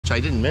which I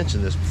didn't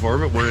mention this before,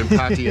 but we're in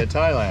Pattaya,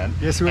 Thailand.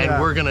 Yes, we are.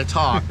 And we're going to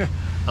talk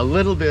a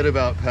little bit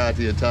about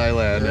Pattaya,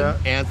 Thailand, yeah.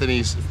 and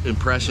Anthony's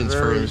impressions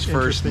for his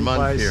first month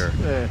place. here.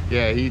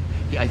 Yeah,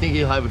 I think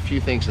he'll have a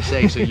few things to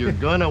say. So you're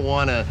going to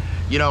want to,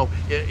 you know,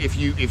 if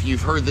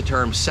you've heard the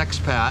term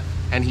sexpat,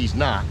 and he's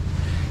not,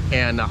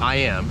 and I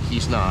am,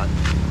 he's not,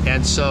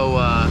 and so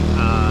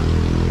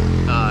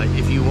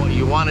if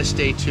you want to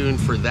stay tuned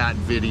for that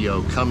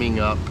video coming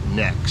up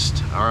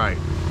next. All right,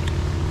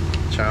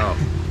 ciao.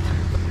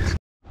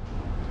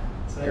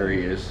 Here he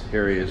is.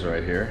 Here he is,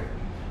 right here.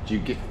 Do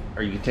you get?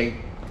 Are you take?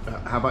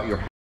 How about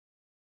your?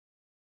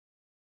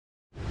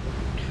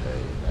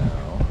 Okay,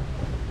 now.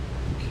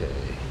 Okay,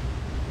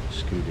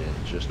 scoot in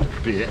just a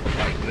bit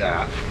like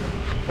that.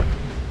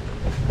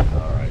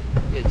 All right,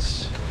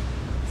 it's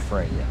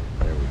frame. Yeah,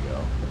 there we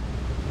go.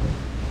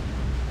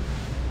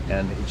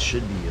 And it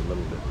should be a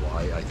little bit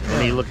wide. I think.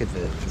 Let me look at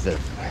the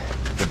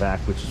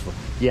back, which is,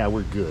 yeah,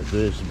 we're good.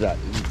 There's that,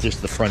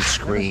 just the front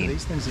screen.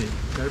 These things are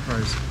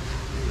GoPros.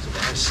 It's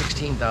about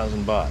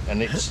 16,000 baht,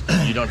 and it's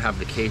you don't have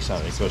the case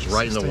on it. It goes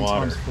right in the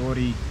water. 16 times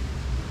 40.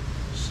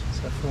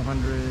 So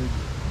 400.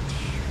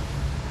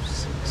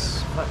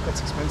 Fuck,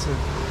 that's expensive.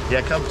 Yeah,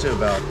 it comes to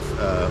about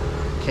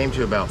came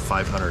to about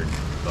 500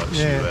 bucks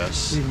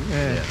US.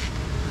 Yeah.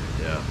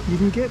 You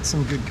can get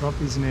some good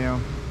copies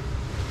now.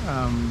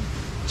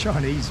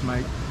 Chinese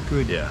make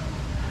good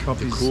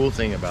copies. The cool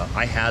thing about,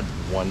 I had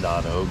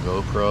 1.0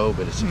 GoPro,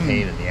 but it's a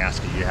pain in the ass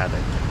because you had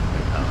a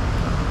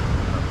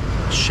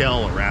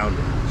shell around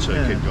it, so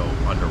it could go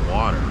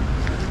underwater.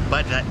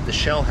 But the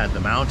shell had the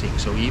mounting,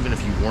 so even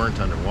if you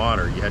weren't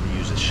underwater, you had to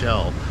use a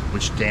shell,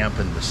 which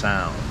dampened the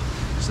sound.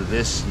 So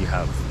this, you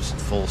have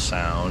full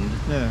sound,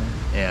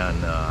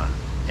 and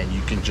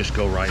you can just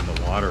go right in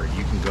the water.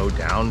 You can go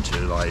down to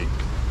like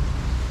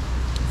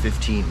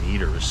 15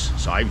 meters.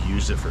 So I've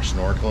used it for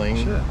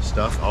snorkeling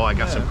stuff. Oh, I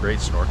got some great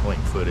snorkeling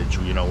footage,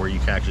 you know, where you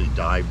can actually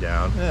dive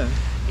down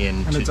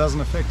into. And it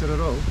doesn't affect it at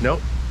all? Nope.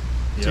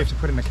 Do you have to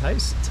put in a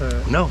case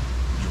to? No,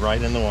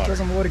 right in the water.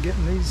 Doesn't water get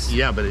in these?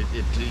 Yeah, but it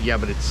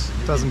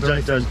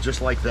does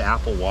just like the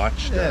Apple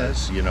Watch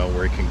does, you know,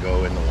 where it can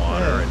go in the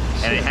water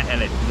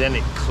and then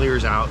it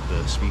clears out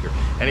the speaker.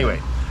 Anyway,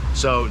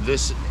 so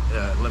this,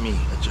 let me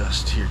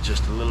adjust here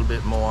just a little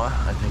bit more,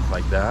 I think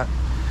like that.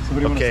 So what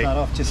do you want to start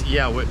off? Just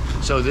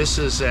so this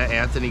is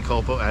Anthony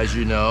Colpo, as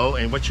you know,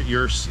 and what's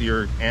your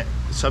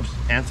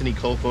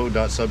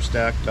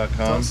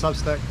anthonycolpo.substack.com.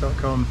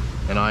 Substack.com.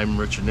 And I'm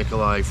Richard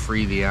Nikoley,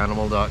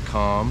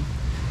 freetheanimal.com.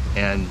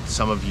 And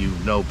some of you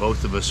know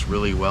both of us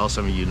really well.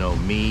 Some of you know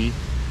me,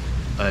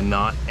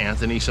 not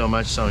Anthony so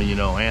much. Some of you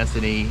know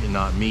Anthony and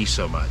not me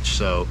so much.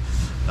 So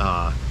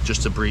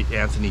just to brief,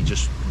 Anthony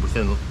just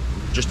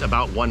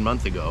about 1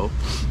 month ago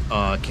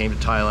came to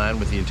Thailand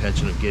with the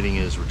intention of getting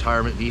his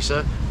retirement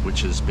visa,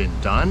 which has been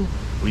done.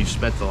 We've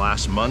spent the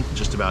last month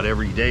just about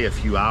every day a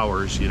few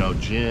hours, you know,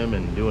 gym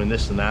and doing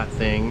this and that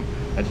thing.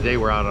 And today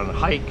we're out on a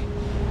hike.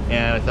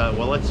 And I thought,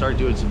 well, let's start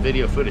doing some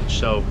video footage.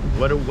 So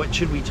what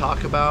should we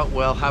talk about?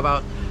 Well, how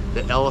about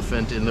the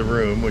elephant in the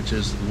room, which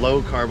is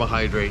low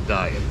carbohydrate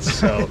diets.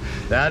 So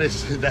that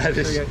is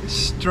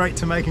straight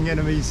to making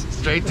enemies.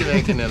 Straight to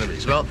making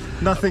enemies. Well,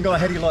 nothing got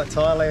heady like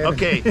Thailand.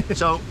 Okay,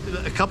 so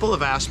a couple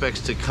of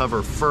aspects to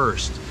cover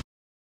first.